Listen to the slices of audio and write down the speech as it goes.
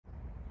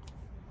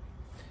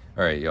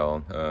All right,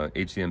 y'all.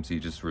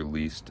 HCMC just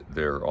released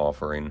their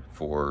offering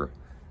for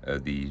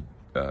the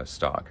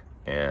stock,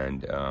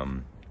 and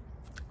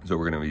so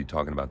we're going to be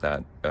talking about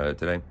that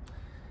today.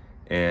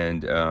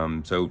 And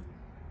so,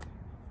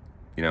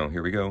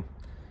 here we go.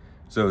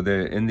 So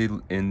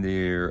in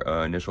their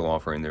initial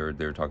offering,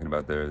 they're talking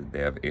about they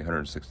have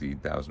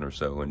 860,000 or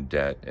so in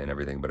debt and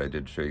everything. But I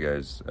did show you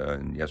guys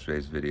in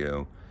yesterday's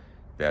video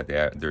that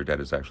their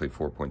debt is actually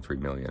 4.3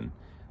 million.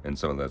 And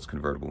some of that's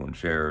convertible in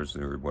shares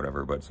or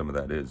whatever, but some of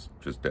that is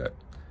just debt.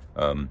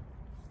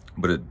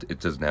 But it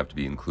doesn't have to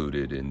be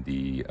included in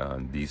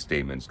these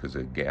statements because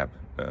of GAAP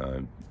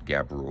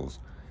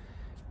rules,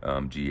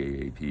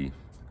 GAAP.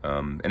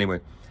 Anyway,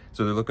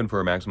 so they're looking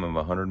for a maximum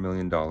of $100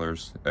 million,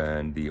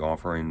 and the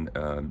offering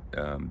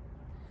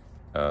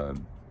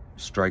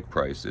strike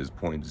price is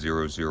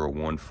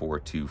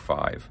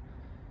 0.001425.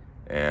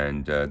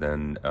 And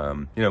then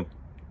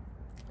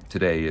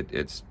today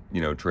it's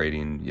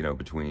trading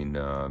between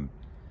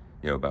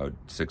about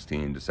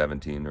 16 to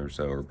 17 or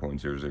so, or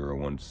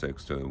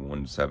 0.0016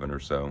 to 17 or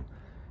so.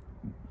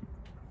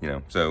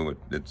 So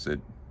it's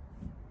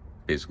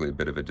basically a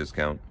bit of a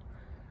discount.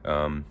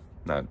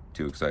 Not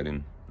too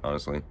exciting,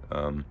 honestly.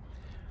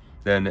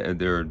 Then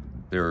the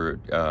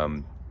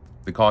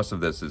cost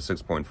of this is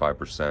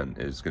 6.5%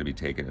 is going to be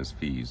taken as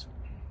fees,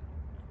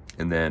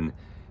 and then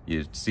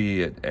you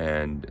see it,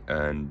 and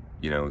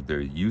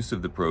the use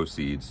of the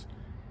proceeds.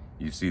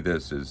 You see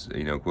this as,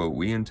 quote,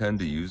 "We intend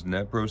to use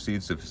net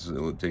proceeds to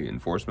facilitate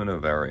enforcement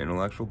of our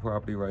intellectual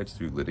property rights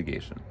through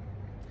litigation,"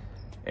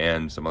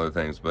 and some other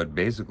things. But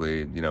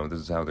basically, this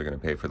is how they're going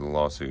to pay for the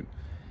lawsuit.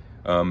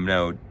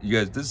 Now, you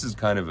guys, this is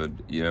kind of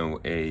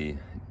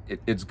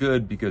it's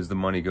good because the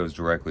money goes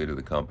directly to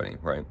the company,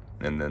 right?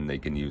 And then they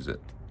can use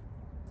it.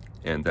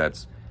 And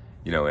that's,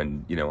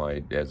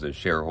 I, as a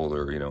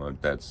shareholder,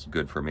 that's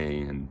good for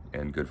me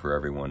and good for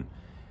everyone.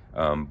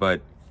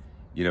 But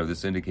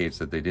this indicates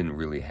that they didn't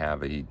really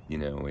have a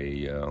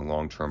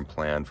long-term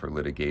plan for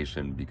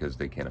litigation because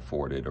they can't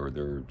afford it, or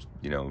their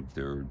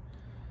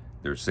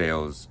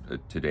sales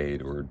to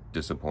date were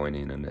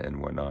disappointing and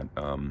whatnot.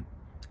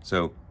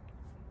 So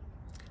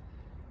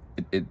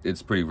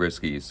it's pretty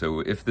risky. So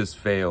if this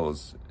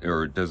fails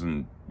or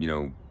doesn't,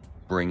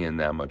 bring in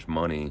that much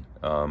money,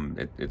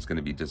 it's going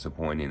to be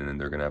disappointing, and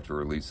they're going to have to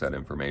release that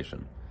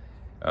information.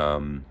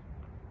 And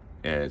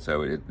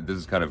so this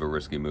is kind of a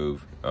risky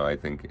move, I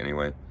think,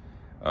 anyway.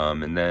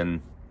 And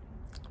then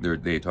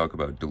they talk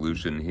about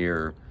dilution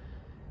here.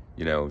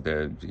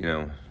 There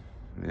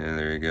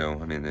you go.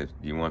 I mean, if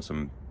you want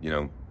some,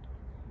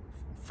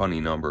 funny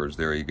numbers,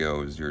 there you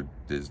go. Is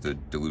the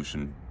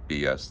dilution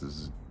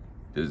BS?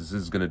 This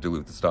is going to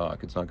dilute the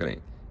stock. It's not going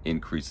to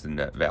increase the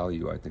net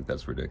value. I think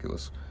that's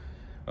ridiculous.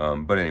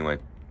 But anyway,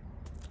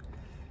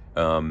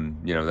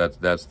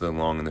 that's the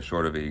long and the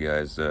short of it, you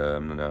guys.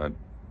 I'm not,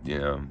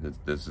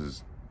 this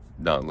is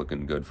not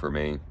looking good for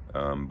me.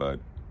 But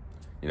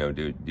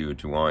do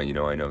what you want.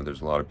 I know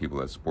there's a lot of people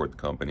that support the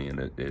company,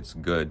 and it's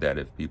good that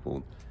if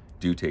people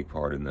do take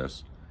part in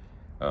this.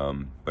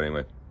 But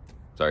anyway,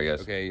 sorry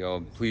guys. Okay, y'all,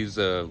 please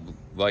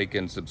like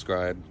and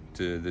subscribe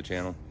to the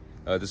channel.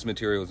 This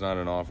material is not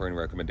an offering,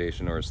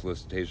 recommendation, or a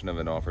solicitation of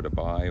an offer to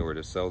buy or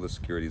to sell the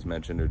securities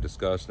mentioned or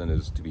discussed, and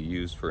is to be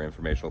used for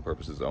informational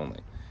purposes only.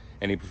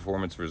 Any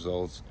performance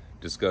results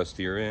discussed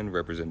herein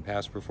represent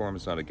past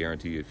performance, not a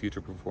guarantee of future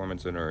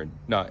performance, and are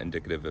not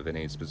indicative of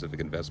any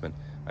specific investment.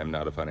 I'm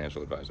not a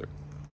financial advisor.